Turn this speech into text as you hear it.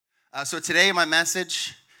So today my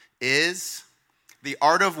message is the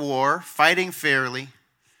art of war, fighting fairly,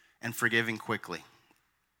 and forgiving quickly.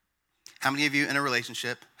 How many of you in a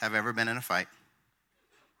relationship have ever been in a fight?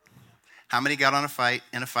 How many got in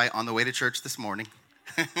a fight on the way to church this morning?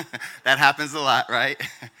 That happens a lot, right?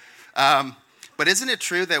 But isn't it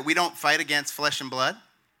true that we don't fight against flesh and blood?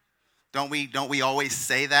 Don't we always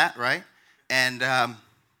say that, right? And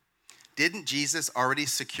didn't Jesus already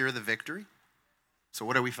secure the victory? So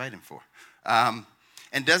what are we fighting for?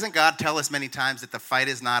 And doesn't God tell us many times that the fight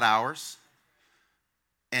is not ours?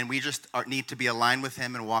 And we just need to be aligned with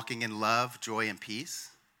him and walking in love, joy, and peace?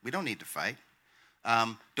 We don't need to fight.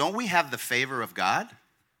 Don't we have the favor of God?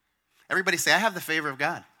 Everybody say, I have the favor of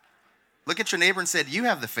God. Look at your neighbor and say, you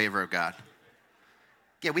have the favor of God.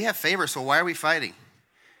 Yeah, we have favor, so why are we fighting?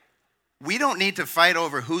 We don't need to fight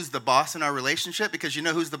over who's the boss in our relationship, because you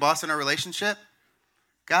know who's the boss in our relationship?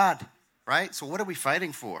 God, right? So what are we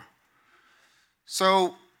fighting for?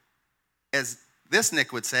 So, as this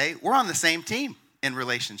Nick would say, we're on the same team in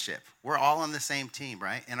relationship. We're all on the same team,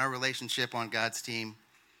 right? In our relationship on God's team.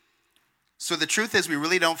 So the truth is we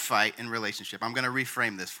really don't fight in relationship. I'm going to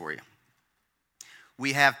reframe this for you.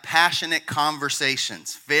 We have passionate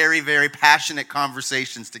conversations, very, very passionate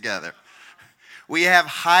conversations together. We have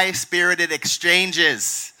high-spirited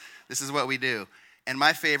exchanges. This is what we do. And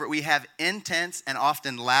my favorite, we have intense and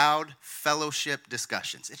often loud fellowship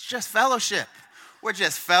discussions. It's just fellowship. We're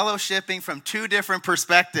just fellowshipping from two different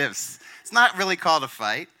perspectives. It's not really called a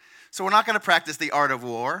fight. So we're not going to practice the art of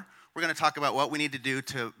war. We're going to talk about what we need to do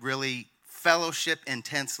to really fellowship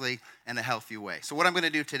intensely in a healthy way. So what I'm going to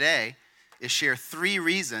do today is share 3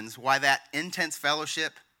 reasons why that intense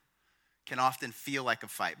fellowship can often feel like a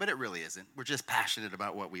fight, but it really isn't. We're just passionate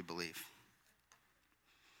about what we believe.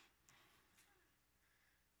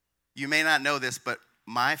 You may not know this, but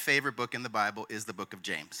my favorite book in the Bible is the book of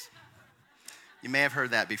James. You may have heard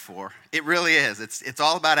that before. It really is. It's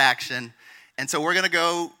all about action. And so we're going to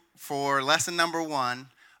go for lesson number 1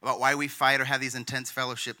 about why we fight or have these intense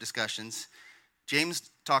fellowship discussions. James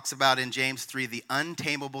talks about in James 3, the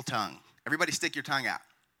untamable tongue. Everybody stick your tongue out.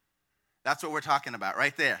 That's what we're talking about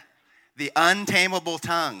right there. The untamable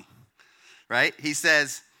tongue, right? He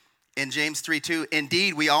says in James 3:2,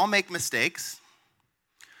 indeed, we all make mistakes.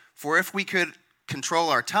 For if we could control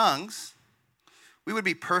our tongues, we would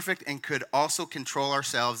be perfect and could also control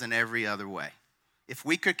ourselves in every other way. If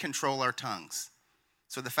we could control our tongues.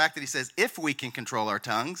 So the fact that he says, if we can control our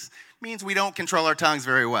tongues, means we don't control our tongues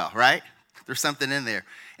very well, right? There's something in there.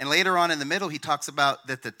 And later on in the middle, he talks about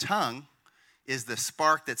that the tongue is the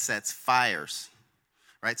spark that sets fires,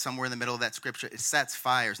 right? Somewhere in the middle of that scripture, it sets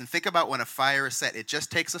fires. And think about when a fire is set, it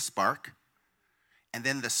just takes a spark, and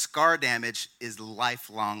then the scar damage is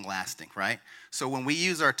lifelong lasting, right? So when we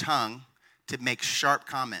use our tongue to make sharp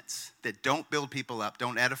comments that don't build people up,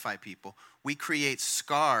 don't edify people, we create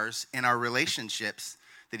scars in our relationships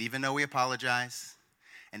that even though we apologize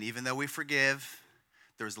and even though we forgive,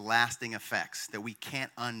 there's lasting effects that we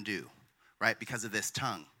can't undo, right? Because of this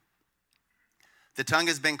tongue. The tongue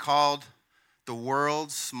has been called the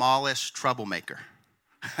world's smallest troublemaker.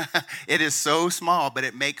 It is so small, but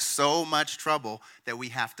it makes so much trouble that we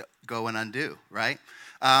have to go and undo, right?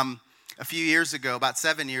 A few years ago, about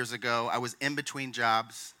 7 years ago, I was in between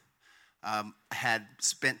jobs. Had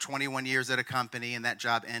spent 21 years at a company, and that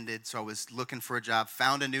job ended, so I was looking for a job,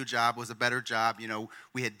 found a new job, was a better job. You know,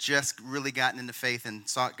 we had just really gotten into faith and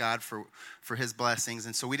sought God for his blessings,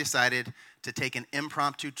 and so we decided to take an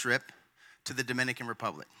impromptu trip to the Dominican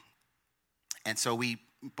Republic. And so we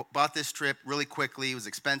bought this trip really quickly. It was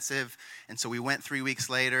expensive, and so we went 3 weeks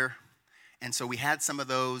later, and so we had some of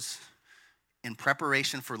those in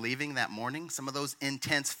preparation for leaving that morning, some of those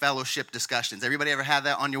intense fellowship discussions. Everybody ever had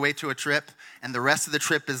that on your way to a trip, and the rest of the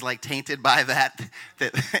trip is like tainted by that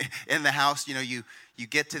in the house? You know, you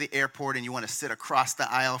get to the airport and you want to sit across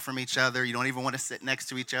the aisle from each other. You don't even want to sit next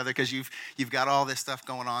to each other because you've got all this stuff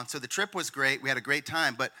going on. So the trip was great. We had a great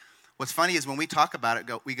time. But what's funny is when we talk about it,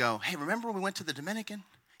 we go, hey, remember when we went to the Dominican?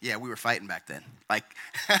 Yeah, we were fighting back then. Like,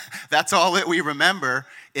 that's all that we remember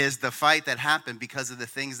is the fight that happened because of the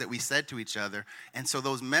things that we said to each other. And so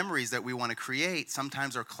those memories that we want to create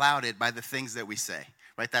sometimes are clouded by the things that we say,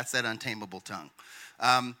 right? That's that untamable tongue.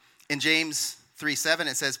 In James 3:7,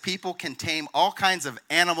 it says, people can tame all kinds of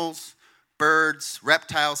animals, birds,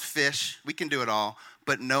 reptiles, fish. We can do it all,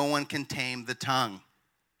 but no one can tame the tongue.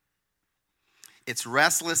 It's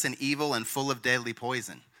restless and evil and full of deadly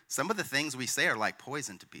poison. Some of the things we say are like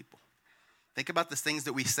poison to people. Think about the things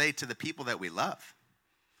that we say to the people that we love,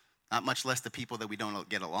 not much less the people that we don't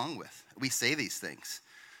get along with. We say these things.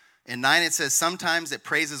 In 9, it says, sometimes it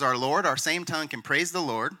praises our Lord. Our same tongue can praise the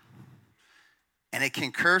Lord, And it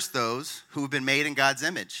can curse those who have been made in God's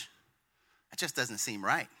image. That just doesn't seem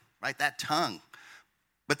right? That tongue.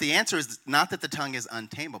 But the answer is not that the tongue is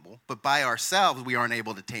untamable, but by ourselves we aren't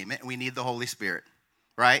able to tame it, and we need the Holy Spirit,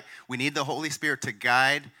 right? We need the Holy Spirit to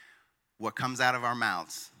guide what comes out of our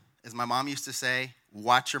mouths. As my mom used to say,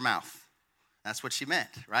 watch your mouth. That's what she meant,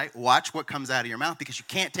 right? Watch what comes out of your mouth, because you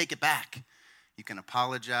can't take it back. You can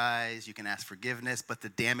apologize, you can ask forgiveness, but the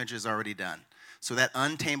damage is already done. So that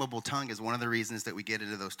untamable tongue is one of the reasons that we get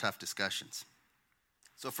into those tough discussions.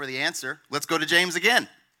 So for the answer, let's go to James again.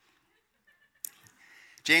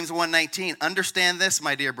 James 1:19, understand this,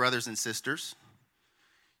 my dear brothers and sisters.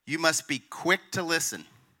 You must be quick to listen,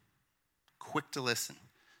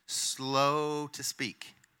 slow to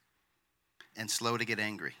speak, and slow to get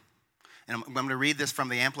angry. And I'm going to read this from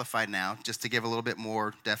the Amplified now, just to give a little bit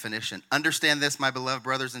more definition. Understand this, my beloved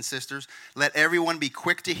brothers and sisters. Let everyone be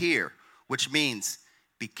quick to hear, which means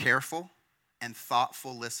be careful and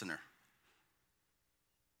thoughtful listener.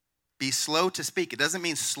 Be slow to speak. It doesn't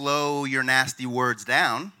mean slow your nasty words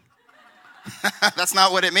down. That's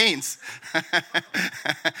not what it means.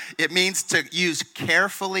 It means to use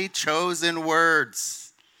carefully chosen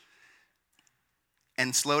words.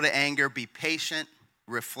 And slow to anger, be patient,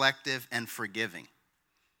 reflective, and forgiving.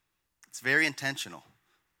 It's very intentional.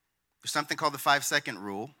 There's something called the 5-second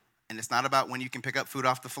rule, and it's not about when you can pick up food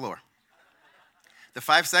off the floor. The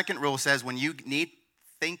 5-second rule says when you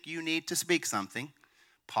think you need to speak something,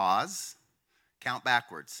 pause, count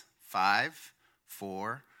backwards. 5,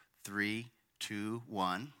 4, 3, 2,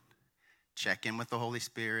 1. Check in with the Holy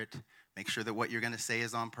Spirit. Make sure that what you're going to say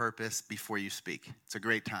is on purpose before you speak. It's a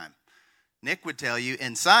great time. Nick would tell you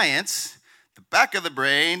in science, the back of the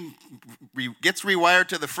brain gets rewired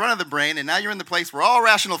to the front of the brain, and now you're in the place where all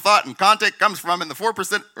rational thought and content comes from in the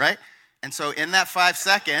 4%, right? And so in that 5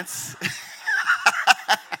 seconds,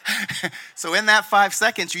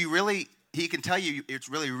 he can tell you it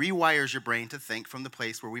really rewires your brain to think from the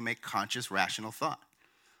place where we make conscious, rational thought.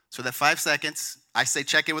 So that 5 seconds, I say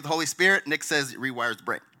check in with the Holy Spirit. Nick says it rewires the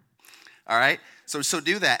brain. All right? So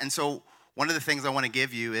do that. And so one of the things I want to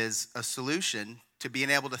give you is a solution to being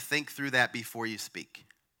able to think through that before you speak.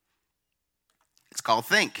 It's called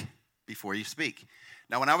think before you speak.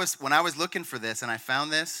 Now, when I was looking for this and I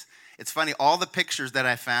found this, it's funny, all the pictures that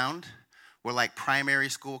I found were like primary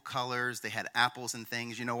school colors. They had apples and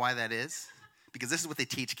things. You know why that is? Because this is what they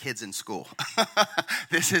teach kids in school.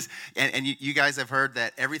 You guys have heard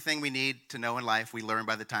that everything we need to know in life, we learn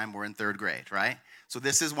by the time we're in 3rd grade, right? So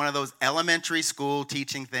this is one of those elementary school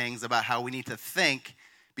teaching things about how we need to think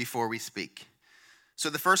before we speak. So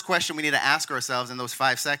the first question we need to ask ourselves in those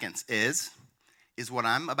 5 seconds is what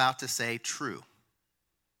I'm about to say true?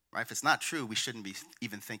 Right? If it's not true, we shouldn't be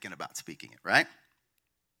even thinking about speaking it, right?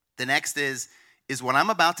 The next is what I'm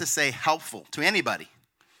about to say helpful to anybody?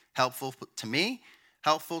 Helpful to me,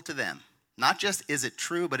 helpful to them. Not just is it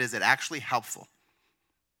true, but is it actually helpful?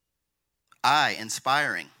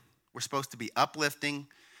 Inspiring. We're supposed to be uplifting,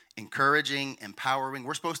 encouraging, empowering.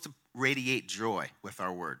 We're supposed to radiate joy with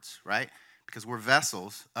our words, right? Because we're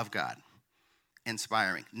vessels of God.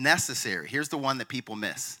 Inspiring. Necessary. Here's the one that people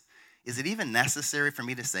miss. Is it even necessary for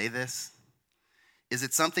me to say this? Is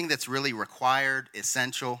it something that's really required,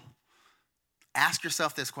 essential? Ask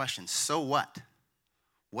yourself this question, so what?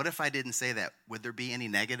 What if I didn't say that? Would there be any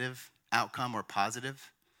negative outcome or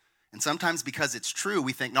positive? And sometimes because it's true,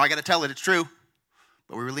 we think, no, I got to tell it, it's true.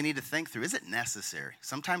 But we really need to think through, is it necessary?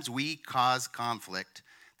 Sometimes we cause conflict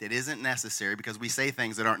that isn't necessary because we say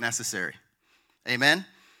things that aren't necessary. Amen?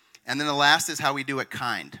 And then the last is how we do it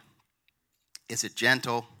kind. Is it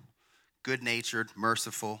gentle, good-natured,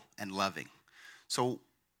 merciful, and loving? So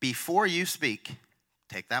before you speak,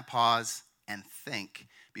 take that pause and think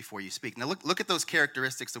before you speak. Now look at those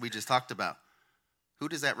characteristics that we just talked about. Who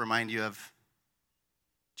does that remind you of?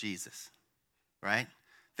 Jesus, right?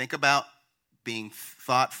 Think about being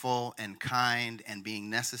thoughtful and kind and being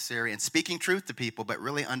necessary and speaking truth to people, but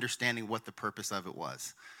really understanding what the purpose of it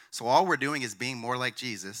was. So all we're doing is being more like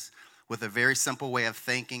Jesus with a very simple way of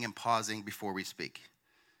thinking and pausing before we speak.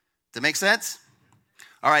 Does that make sense?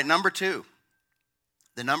 All right, number 2.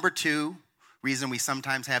 The number 2 reason we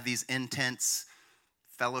sometimes have these intense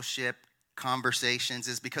fellowship conversations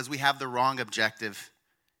is because we have the wrong objective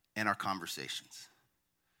in our conversations.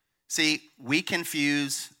 See, we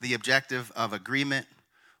confuse the objective of agreement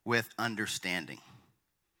with understanding.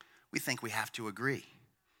 We think we have to agree.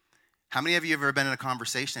 How many of you have ever been in a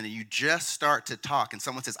conversation and you just start to talk and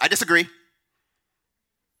someone says, I disagree?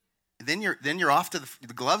 Then you're off to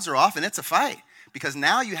the gloves are off and it's a fight because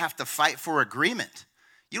now you have to fight for agreement.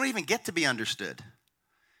 You don't even get to be understood.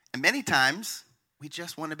 And many times, we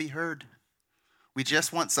just want to be heard. We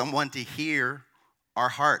just want someone to hear our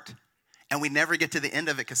heart. And we never get to the end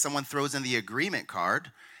of it because someone throws in the agreement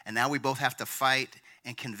card, and now we both have to fight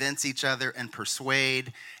and convince each other and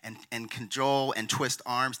persuade and cajole and twist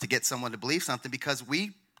arms to get someone to believe something because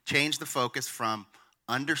we change the focus from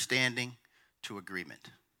understanding to agreement.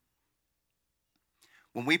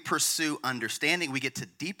 When we pursue understanding, we get to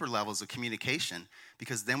deeper levels of communication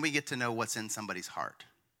because then we get to know what's in somebody's heart.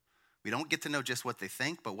 We don't get to know just what they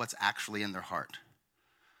think, but what's actually in their heart.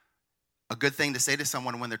 A good thing to say to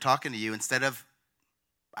someone when they're talking to you, instead of,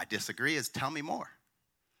 I disagree, is tell me more.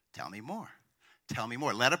 Tell me more. Tell me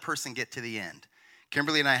more. Let a person get to the end.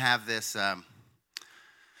 Kimberly and I have this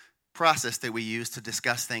process that we use to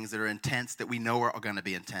discuss things that are intense, that we know are going to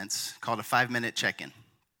be intense, called a 5-minute check-in.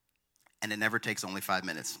 And it never takes only 5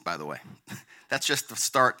 minutes, by the way. That's just the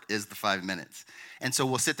start, is the 5 minutes. And so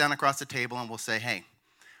we'll sit down across the table and we'll say, hey,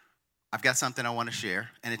 I've got something I want to share.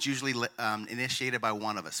 And it's usually initiated by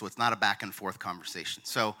one of us, so it's not a back and forth conversation.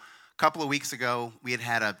 So a couple of weeks ago, we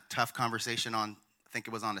had a tough conversation on, I think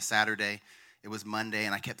it was on a Saturday. It was Monday,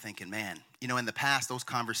 and I kept thinking, man, in the past, those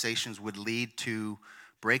conversations would lead to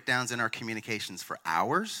breakdowns in our communications for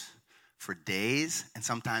hours, for days, and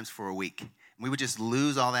sometimes for a week. We would just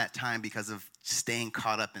lose all that time because of staying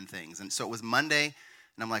caught up in things. And so it was Monday,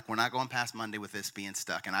 and I'm like, we're not going past Monday with this being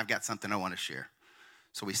stuck, and I've got something I want to share.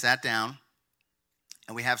 So we sat down,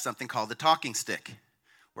 and we have something called the talking stick,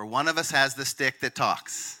 where one of us has the stick that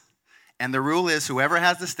talks. And the rule is whoever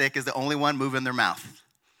has the stick is the only one moving their mouth.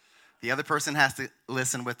 The other person has to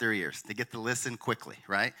listen with their ears. They get to listen quickly,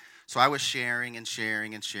 right? So I was sharing and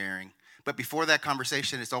sharing and sharing. But before that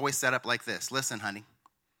conversation, it's always set up like this. Listen, honey.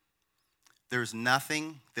 There's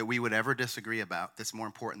nothing that we would ever disagree about that's more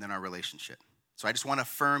important than our relationship. So I just want to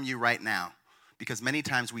affirm you right now, because many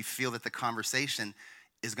times we feel that the conversation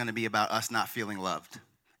is going to be about us not feeling loved.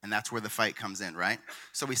 And that's where the fight comes in, right?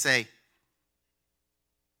 So we say,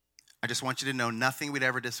 I just want you to know nothing we'd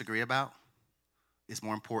ever disagree about is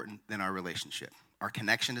more important than our relationship. Our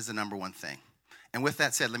connection is the number one thing. And with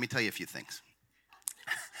that said, let me tell you a few things.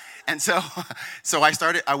 And so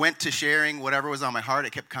I went to sharing whatever was on my heart.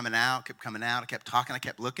 It kept coming out. I kept talking. I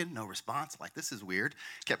kept looking. No response. Like, this is weird.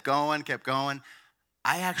 Kept going.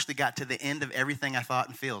 I actually got to the end of everything I thought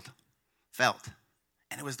and felt.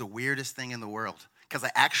 And it was the weirdest thing in the world because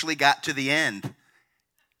I actually got to the end.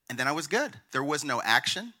 And then I was good. There was no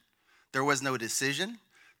action. There was no decision.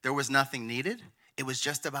 There was nothing needed. It was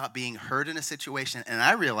just about being heard in a situation. And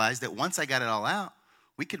I realized that once I got it all out,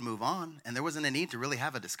 we could move on, and there wasn't a need to really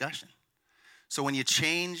have a discussion. So when you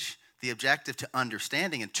change the objective to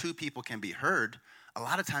understanding and two people can be heard, a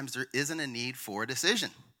lot of times there isn't a need for a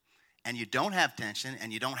decision. And you don't have tension,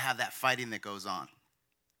 and you don't have that fighting that goes on.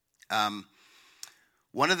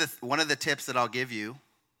 One of the tips that I'll give you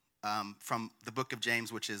from the book of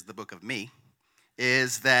James, which is the book of me,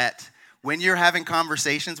 is that when you're having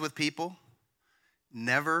conversations with people,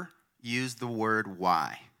 never use the word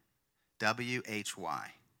why.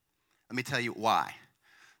 W-H-Y. Let me tell you why.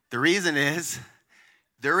 The reason is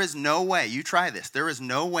there is no way, you try this, there is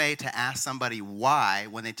no way to ask somebody why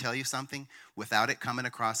when they tell you something without it coming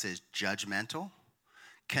across as judgmental,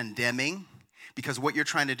 condemning, because what you're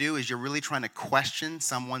trying to do is you're really trying to question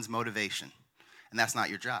someone's motivation, and that's not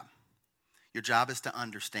your job. Your job is to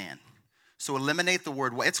understand. So eliminate the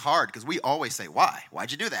word why. It's hard because we always say, why?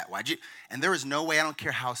 Why'd you do that? And there is no way, I don't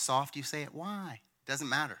care how soft you say it, why? It doesn't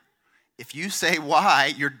matter. If you say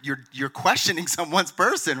why, you're questioning someone's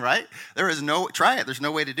person, right? Try it. There's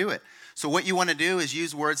no way to do it. So what you want to do is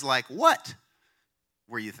use words like, what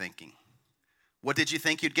were you thinking? What did you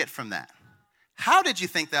think you'd get from that? How did you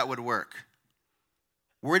think that would work?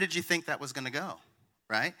 Where did you think that was going to go,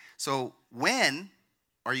 right? So when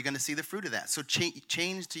are you going to see the fruit of that? So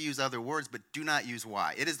change to use other words, but do not use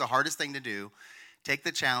why. It is the hardest thing to do. Take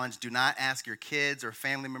the challenge. Do not ask your kids or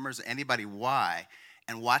family members or anybody why,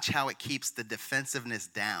 and watch how it keeps the defensiveness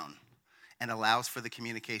down and allows for the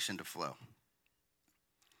communication to flow.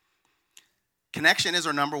 Connection is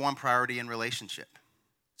our number one priority in relationship.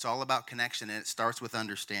 It's all about connection, and it starts with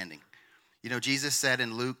understanding. Jesus said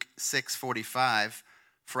in Luke 6:45,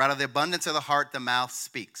 for out of the abundance of the heart, the mouth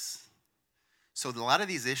speaks. So a lot of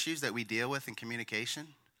these issues that we deal with in communication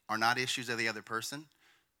are not issues of the other person.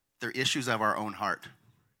 They're issues of our own heart.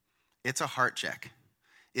 It's a heart check.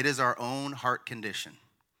 It is our own heart condition.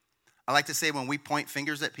 I like to say when we point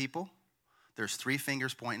fingers at people, there's 3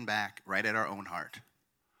 fingers pointing back right at our own heart.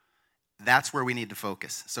 That's where we need to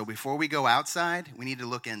focus. So before we go outside, we need to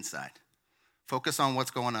look inside. Focus on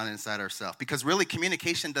what's going on inside ourselves. Because really,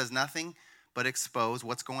 communication does nothing but expose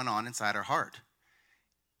what's going on inside our heart.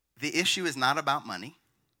 The issue is not about money.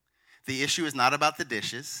 The issue is not about the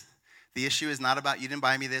dishes. The issue is not about you didn't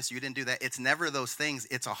buy me this, you didn't do that. It's never those things.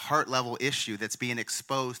 It's a heart level issue that's being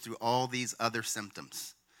exposed through all these other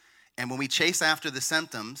symptoms. And when we chase after the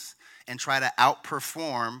symptoms and try to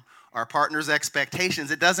outperform our partner's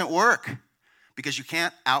expectations, it doesn't work because you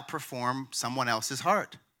can't outperform someone else's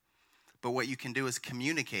heart. But what you can do is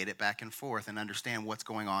communicate it back and forth and understand what's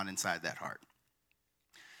going on inside that heart.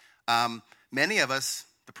 Many of us,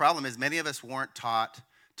 the problem is many of us weren't taught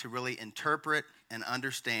to really interpret and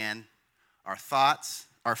understand our thoughts,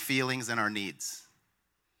 our feelings, and our needs.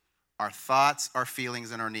 Our thoughts, our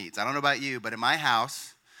feelings, and our needs. I don't know about you, but in my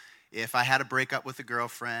house, if I had a breakup with a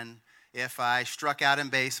girlfriend, if I struck out in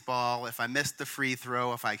baseball, if I missed the free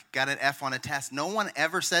throw, if I got an F on a test, no one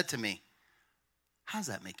ever said to me, how does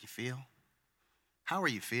that make you feel? How are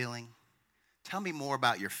you feeling? Tell me more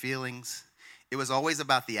about your feelings. It was always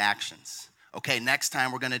about the actions. Okay, next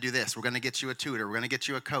time we're going to do this. We're going to get you a tutor. We're going to get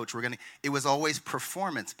you a coach. It was always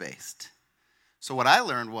performance-based. So what I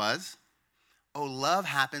learned was, love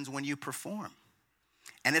happens when you perform.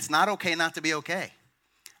 And it's not okay not to be okay.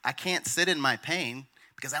 I can't sit in my pain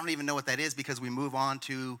because I don't even know what that is because we move on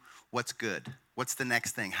to what's good. What's the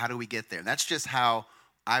next thing? How do we get there? That's just how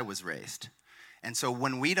I was raised. And so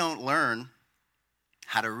when we don't learn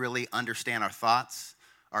how to really understand our thoughts,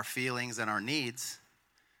 our feelings, and our needs,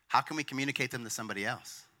 how can we communicate them to somebody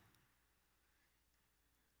else?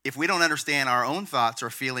 If we don't understand our own thoughts or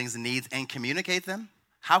feelings and needs and communicate them,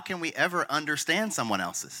 how can we ever understand someone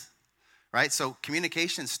else's? Right? So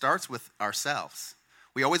communication starts with ourselves.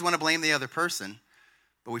 We always want to blame the other person,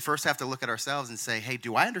 but we first have to look at ourselves and say, hey,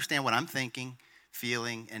 do I understand what I'm thinking,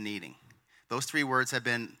 feeling, and needing? Those 3 words have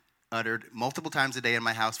been uttered multiple times a day in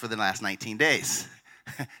my house for the last 19 days.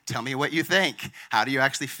 Tell me what you think. How do you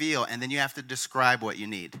actually feel? And then you have to describe what you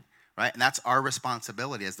need, right? And that's our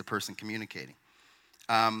responsibility as the person communicating.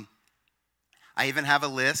 I even have a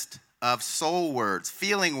list of soul words,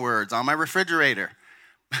 feeling words on my refrigerator.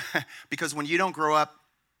 Because when you don't grow up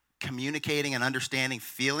communicating and understanding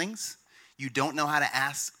feelings, you don't know how to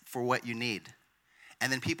ask for what you need.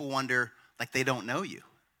 And then people wonder, like they don't know you.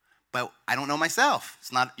 But I don't know myself.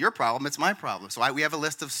 It's not your problem, it's my problem. So we have a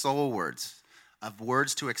list of soul words, of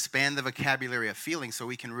words to expand the vocabulary of feeling so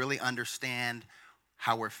we can really understand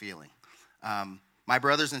how we're feeling. My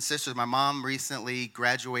brothers and sisters, my mom recently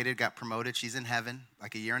graduated, got promoted. She's in heaven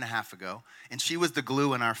like a year and a half ago. And she was the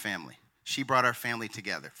glue in our family. She brought our family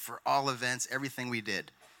together for all events, everything we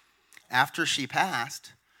did. After she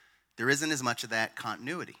passed, there isn't as much of that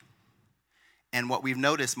continuity. And what we've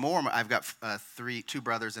noticed more, I've got 2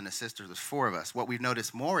 brothers and a sister, there's 4 of us. What we've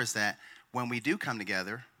noticed more is that when we do come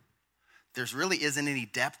together, there's really isn't any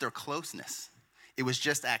depth or closeness. It was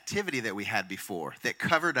just activity that we had before that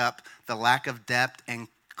covered up the lack of depth and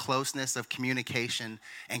closeness of communication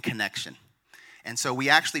and connection. And so we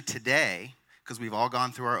actually today, because we've all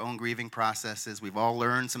gone through our own grieving processes, we've all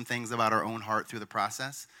learned some things about our own heart through the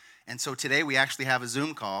process. And so today we actually have a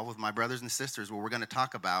Zoom call with my brothers and sisters where we're going to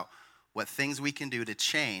talk about what things we can do to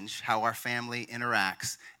change how our family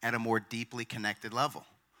interacts at a more deeply connected level.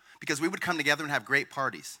 Because we would come together and have great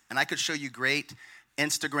parties. And I could show you great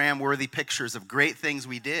Instagram-worthy pictures of great things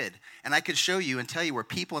we did. And I could show you and tell you where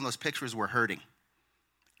people in those pictures were hurting.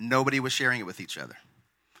 Nobody was sharing it with each other,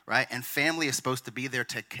 right? And family is supposed to be there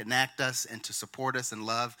to connect us and to support us and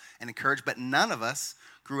love and encourage. But none of us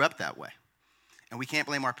grew up that way. And we can't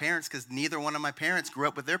blame our parents because neither one of my parents grew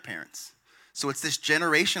up with their parents. So it's this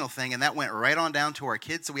generational thing, and that went right on down to our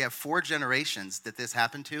kids. So we have 4 generations that this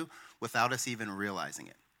happened to without us even realizing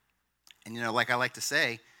it. And, like I like to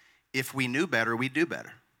say, if we knew better, we'd do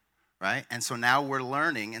better, right? And so now we're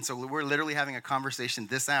learning, and so we're literally having a conversation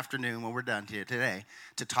this afternoon when we're done here today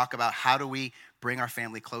to talk about how do we bring our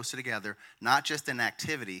family closer together, not just in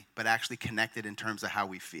activity, but actually connected in terms of how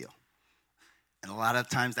we feel. And a lot of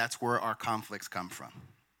times that's where our conflicts come from.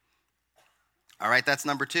 All right, that's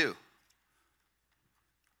number 2.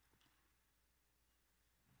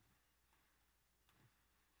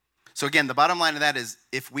 So again, the bottom line of that is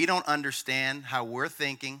if we don't understand how we're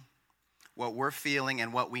thinking, what we're feeling,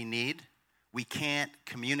 and what we need, we can't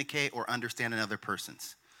communicate or understand another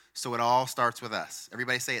person's. So it all starts with us.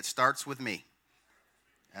 Everybody say it starts with me.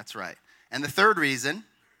 That's right. And the third reason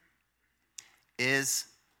is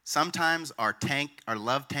sometimes our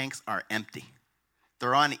love tanks are empty.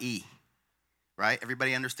 They're on E, right?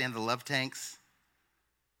 Everybody understand the love tanks?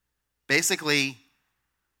 Basically,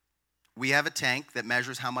 we have a tank that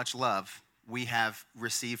measures how much love we have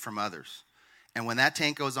received from others. And when that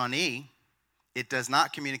tank goes on E, it does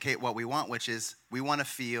not communicate what we want, which is we want to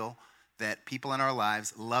feel that people in our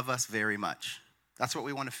lives love us very much. That's what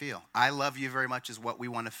we want to feel. I love you very much is what we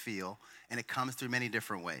want to feel, and it comes through many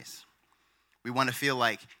different ways. We want to feel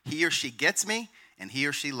like he or she gets me and he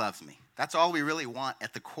or she loves me. That's all we really want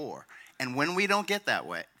at the core. And when we don't get that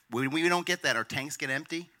way, when we don't get that, our tanks get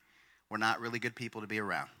empty, we're not really good people to be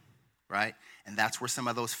around, right? And that's where some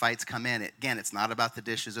of those fights come in. Again, it's not about the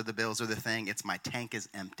dishes or the bills or the thing. It's my tank is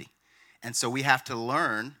empty. And so we have to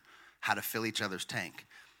learn how to fill each other's tank.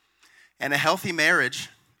 And a healthy marriage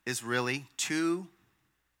is really two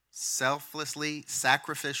selflessly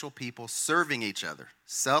sacrificial people serving each other.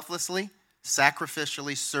 Selflessly,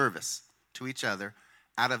 sacrificially service to each other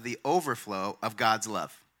out of the overflow of God's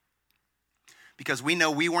love. Because we know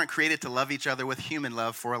we weren't created to love each other with human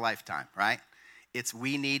love for a lifetime, right? It's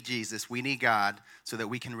we need Jesus, we need God so that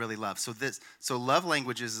we can really love. So love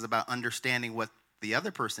languages is about understanding what the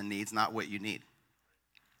other person needs, not what you need.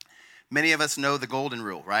 Many of us know the golden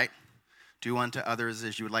rule, right? Do unto others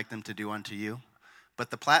as you would like them to do unto you. But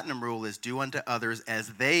the platinum rule is do unto others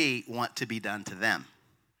as they want to be done to them.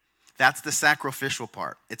 That's the sacrificial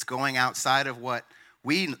part. It's going outside of what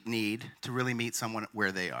we need to really meet someone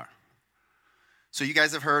where they are. So you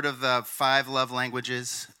guys have heard of the 5 love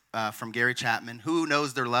languages from Gary Chapman. Who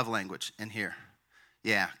knows their love language in here?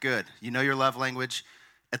 Yeah, good. You know your love language.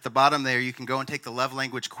 At the bottom there, you can go and take the love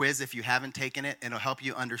language quiz if you haven't taken it, and it'll help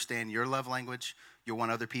you understand your love language. You'll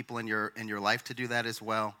want other people in your life to do that as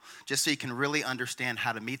well, just so you can really understand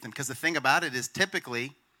how to meet them. Because the thing about it is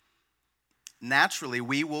typically, naturally,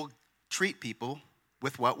 we will treat people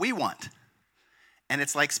with what we want. And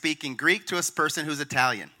it's like speaking Greek to a person who's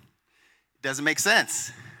Italian. It doesn't make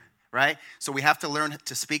sense, right? So we have to learn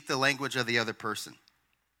to speak the language of the other person.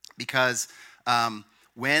 Because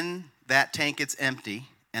when that tank gets empty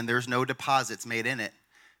and there's no deposits made in it,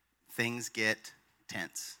 things get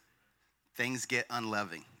tense. Things get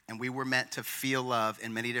unloving. And we were meant to feel love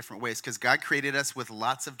in many different ways because God created us with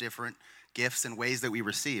lots of different gifts and ways that we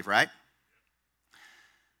receive, right?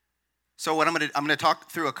 So what I'm going to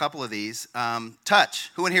talk through a couple of these.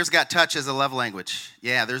 Touch. Who in here's got touch as a love language?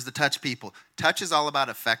 Yeah, there's the touch people. Touch is all about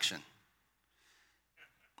affection.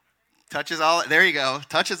 There you go.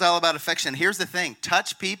 Touch is all about affection. Here's the thing.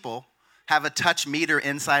 Touch people have a touch meter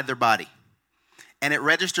inside their body. And it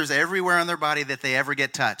registers everywhere on their body that they ever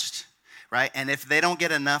get touched, right? And if they don't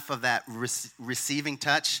get enough of that receiving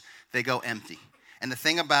touch, they go empty. And the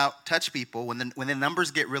thing about touch people, when the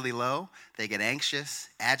numbers get really low, they get anxious,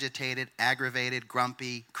 agitated, aggravated,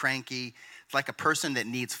 grumpy, cranky. It's like a person that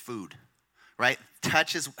needs food, right?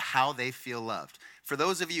 Touch is how they feel loved. For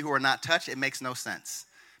those of you who are not touched, it makes no sense.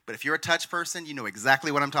 But if you're a touch person, you know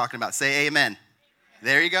exactly what I'm talking about. Say amen.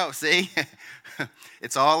 There you go, see?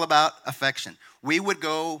 It's all about affection.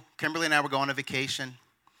 Kimberly and I would go on a vacation.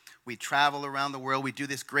 We travel around the world. We do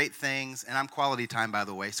these great things. And I'm quality time, by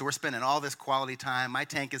the way. So we're spending all this quality time. My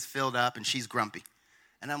tank is filled up, and she's grumpy.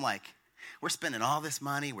 And I'm like, we're spending all this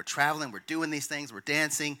money. We're traveling. We're doing these things. We're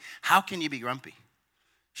dancing. How can you be grumpy?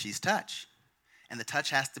 She's touch. And the touch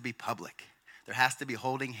has to be public. There has to be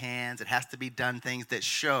holding hands. It has to be done things that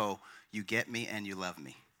show you get me and you love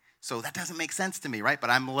me. So that doesn't make sense to me, right?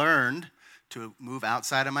 But I'm learned to move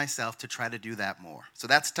outside of myself to try to do that more. So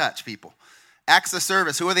that's touch, people. Acts of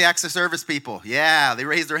service. Who are the acts of service people? Yeah, they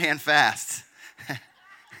raised their hand fast.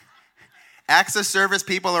 Acts of service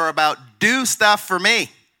people are about do stuff for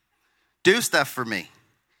me. Do stuff for me.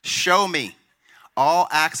 Show me. All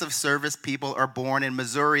acts of service people are born in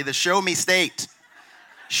Missouri, the show me state.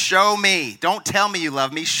 Show me. Don't tell me you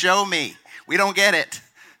love me. Show me. We don't get it.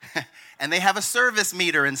 And they have a service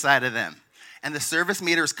meter inside of them. And the service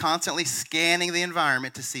meter is constantly scanning the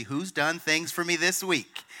environment to see who's done things for me this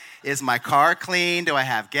week. Is my car clean? Do I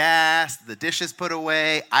have gas? The dishes put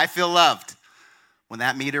away? I feel loved. When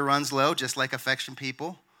that meter runs low, just like affection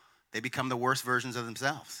people, they become the worst versions of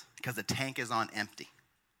themselves because the tank is on empty.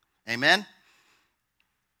 Amen?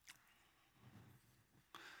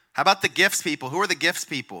 How about the gifts people? Who are the gifts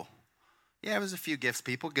people? Yeah, there's a few gifts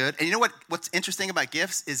people. Good. And you know what's interesting about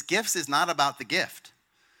gifts is not about the gift.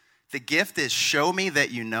 The gift is show me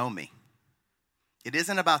that you know me. It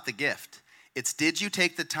isn't about the gift. It's did you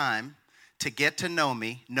take the time to get to know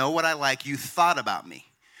me, know what I like, you thought about me.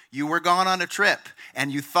 You were gone on a trip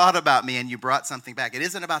and you thought about me and you brought something back. It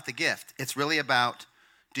isn't about the gift. It's really about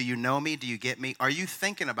do you know me, do you get me? Are you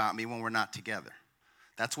thinking about me when we're not together?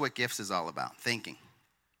 That's what gifts is all about, thinking.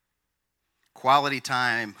 Quality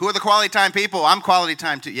time. Who are the quality time people? I'm quality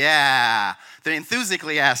time too. Yeah. They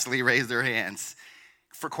enthusiastically raise their hands.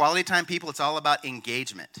 For quality time people, it's all about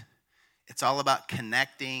engagement. It's all about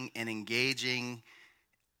connecting and engaging.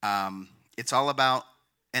 It's all about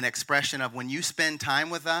an expression of when you spend time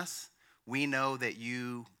with us, we know that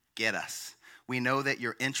you get us. We know that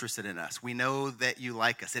you're interested in us. We know that you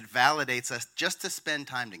like us. It validates us just to spend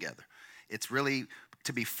time together. It's really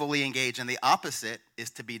to be fully engaged. And the opposite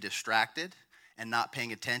is to be distracted and not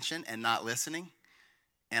paying attention and not listening.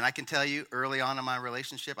 And I can tell you, early on in my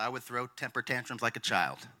relationship, I would throw temper tantrums like a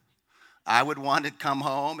child. I would want to come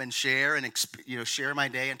home and share and share my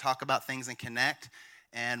day and talk about things and connect.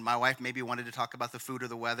 And my wife maybe wanted to talk about the food or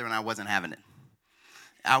the weather, and I wasn't having it.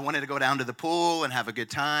 I wanted to go down to the pool and have a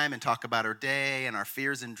good time and talk about her day and our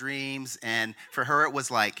fears and dreams. And for her, it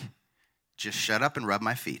was like, just shut up and rub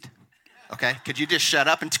my feet. Okay? Could you just shut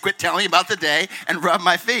up and quit telling me about the day and rub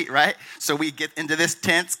my feet, right? So we get into this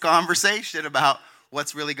tense conversation about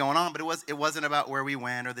what's really going on. But it wasn't about where we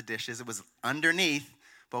went or the dishes. It was underneath.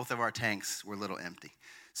 Both of our tanks were a little empty.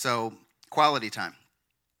 So quality time.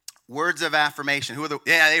 Words of affirmation.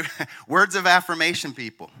 Words of affirmation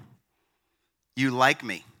people. You like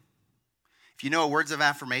me. If you know a words of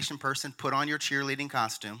affirmation person, put on your cheerleading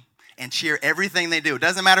costume and cheer everything they do. It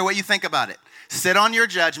doesn't matter what you think about it. Sit on your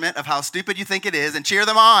judgment of how stupid you think it is and cheer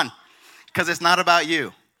them on, because it's not about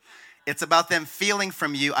you. It's about them feeling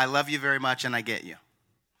from you, I love you very much and I get you.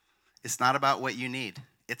 It's not about what you need.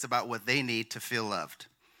 It's about what they need to feel loved.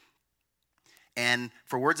 And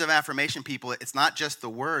for words of affirmation people, it's not just the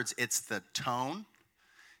words, it's the tone.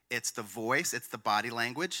 It's the voice, it's the body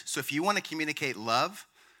language. So if you want to communicate love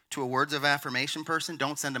to a words of affirmation person,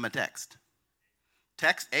 don't send them a text.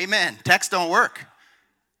 Amen. Text don't work.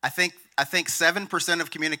 I think 7%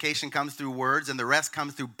 of communication comes through words, and the rest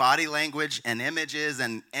comes through body language and images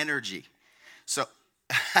and energy. So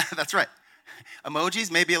that's right.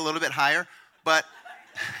 Emojis maybe a little bit higher, but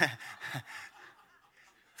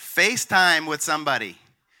FaceTime with somebody.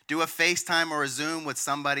 Do a FaceTime or a Zoom with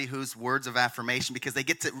somebody whose words of affirmation, because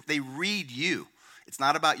they read you. It's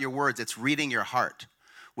not about your words, it's reading your heart.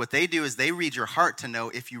 What they do is they read your heart to know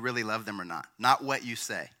if you really love them or not what you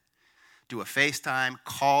say. Do a FaceTime,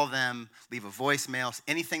 call them, leave a voicemail,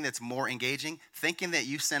 anything that's more engaging. Thinking that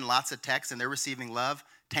you send lots of texts and they're receiving love,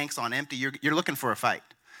 tanks on empty, you're looking for a fight.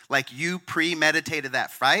 Like you premeditated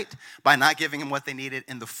that fight by not giving them what they needed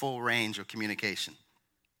in the full range of communication.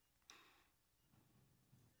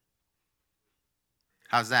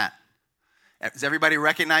 How's that? Does everybody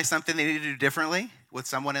recognize something they need to do differently with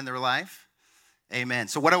someone in their life? Amen.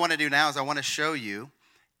 So what I want to do now is I want to show you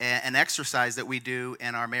an exercise that we do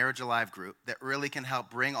in our Marriage Alive group that really can help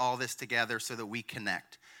bring all this together so that we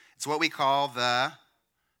connect. It's what we call the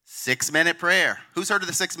 6-minute prayer. Who's heard of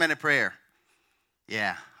the 6-minute prayer?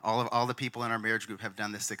 Yeah, all the people in our marriage group have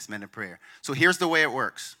done the 6-minute prayer. So here's the way it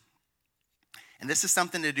works. And this is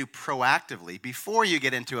something to do proactively before you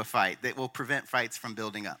get into a fight that will prevent fights from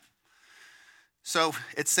building up. So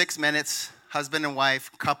it's 6 minutes, husband and wife,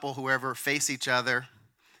 couple, whoever, face each other,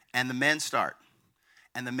 and the men start.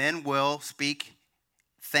 And the men will speak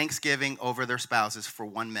thanksgiving over their spouses for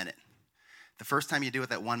 1 minute. The first time you do it,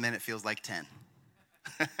 that 1 minute feels like 10.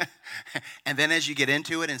 And then as you get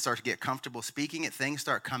into it and start to get comfortable speaking it, things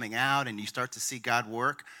start coming out and you start to see God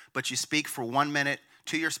work. But you speak for 1 minute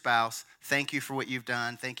to your spouse. Thank you for what you've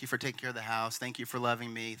done. Thank you for taking care of the house. Thank you for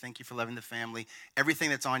loving me. Thank you for loving the family. Everything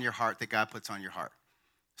that's on your heart that God puts on your heart.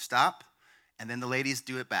 Stop, and then the ladies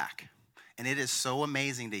do it back. And it is so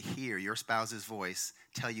amazing to hear your spouse's voice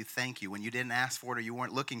tell you thank you when you didn't ask for it or you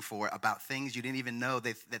weren't looking for it, about things you didn't even know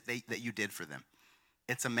that you did for them.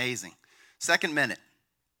 It's amazing. 2nd minute,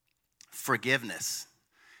 forgiveness.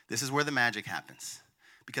 This is where the magic happens.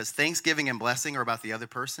 Because thanksgiving and blessing are about the other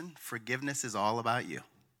person, forgiveness is all about you.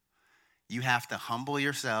 You have to humble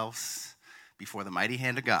yourselves before the mighty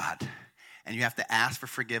hand of God, and you have to ask for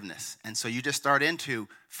forgiveness. And so you just start into,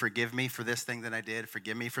 forgive me for this thing that I did,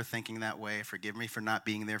 forgive me for thinking that way, forgive me for not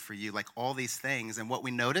being there for you, like all these things. And what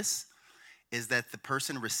we notice is that the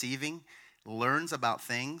person receiving learns about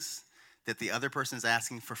things that the other person is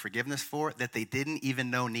asking for forgiveness for that they didn't even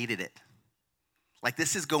know needed it. Like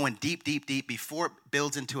this is going deep, deep, deep. Before it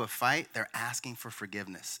builds into a fight, they're asking for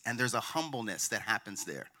forgiveness. And there's a humbleness that happens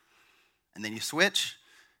there. And then you switch,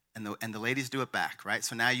 and the ladies do it back, right?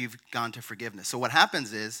 So now you've gone to forgiveness. So what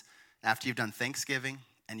happens is, after you've done thanksgiving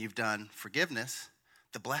and you've done forgiveness,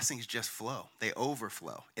 the blessings just flow. They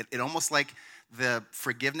overflow. It almost like the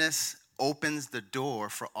forgiveness opens the door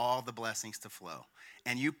for all the blessings to flow.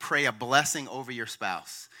 And you pray a blessing over your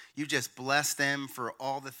spouse. You just bless them for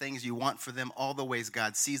all the things you want for them, all the ways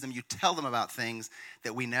God sees them. You tell them about things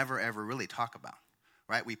that we never, ever really talk about,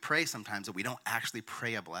 right? We pray sometimes, but we don't actually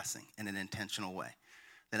pray a blessing in an intentional way.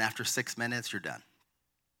 Then after 6 minutes, you're done.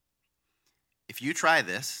 If you try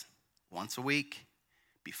this once a week,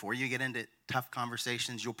 before you get into tough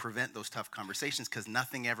conversations, you'll prevent those tough conversations because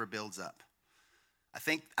nothing ever builds up. I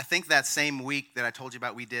think that same week that I told you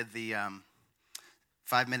about, we did the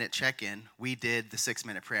 5-minute check-in. We did the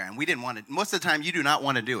 6-minute prayer, and we didn't want to. Most of the time, you do not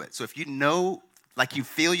want to do it. So if you know, like you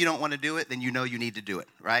feel you don't want to do it, then you know you need to do it,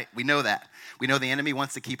 right? We know that. We know the enemy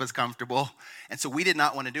wants to keep us comfortable, and so we did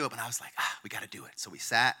not want to do it. But I was like, we got to do it. So we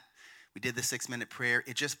sat. We did the 6-minute prayer.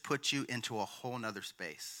 It just puts you into a whole nother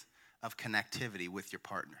space of connectivity with your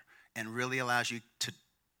partner, and really allows you to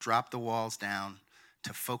drop the walls down,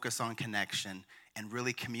 to focus on connection, and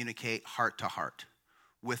really communicate heart to heart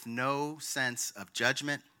with no sense of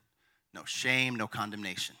judgment, no shame, no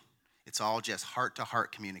condemnation. It's all just heart to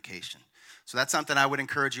heart communication. So that's something I would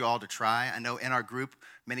encourage you all to try. I know in our group,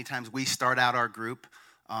 many times we start out our group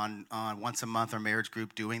on once a month, our marriage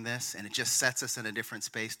group, doing this, and it just sets us in a different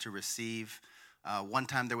space to receive. One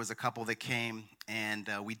time there was a couple that came, and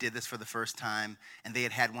we did this for the first time, and they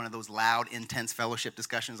had one of those loud, intense fellowship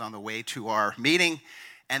discussions on the way to our meeting.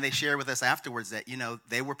 And they shared with us afterwards that,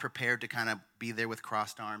 they were prepared to kind of be there with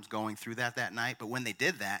crossed arms going through that night. But when they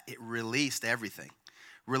did that, it released everything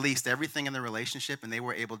in the relationship, and they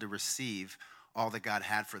were able to receive all that God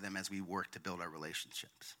had for them as we worked to build our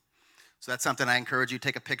relationships. So that's something I encourage you.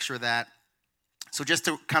 Take a picture of that. So just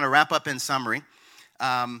to kind of wrap up in summary,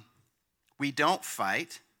 we don't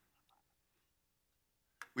fight.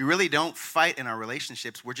 We really don't fight in our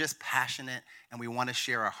relationships. We're just passionate, and we want to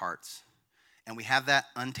share our hearts. And we have that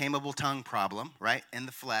untamable tongue problem, right, in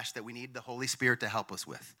the flesh that we need the Holy Spirit to help us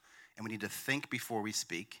with. And we need to think before we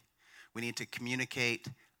speak. We need to communicate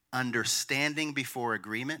understanding before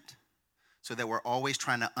agreement, so that we're always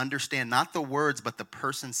trying to understand not the words, but the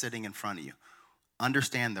person sitting in front of you.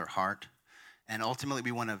 Understand their heart. And ultimately,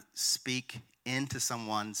 we want to speak into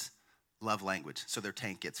someone's love language so their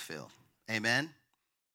tank gets filled. Amen?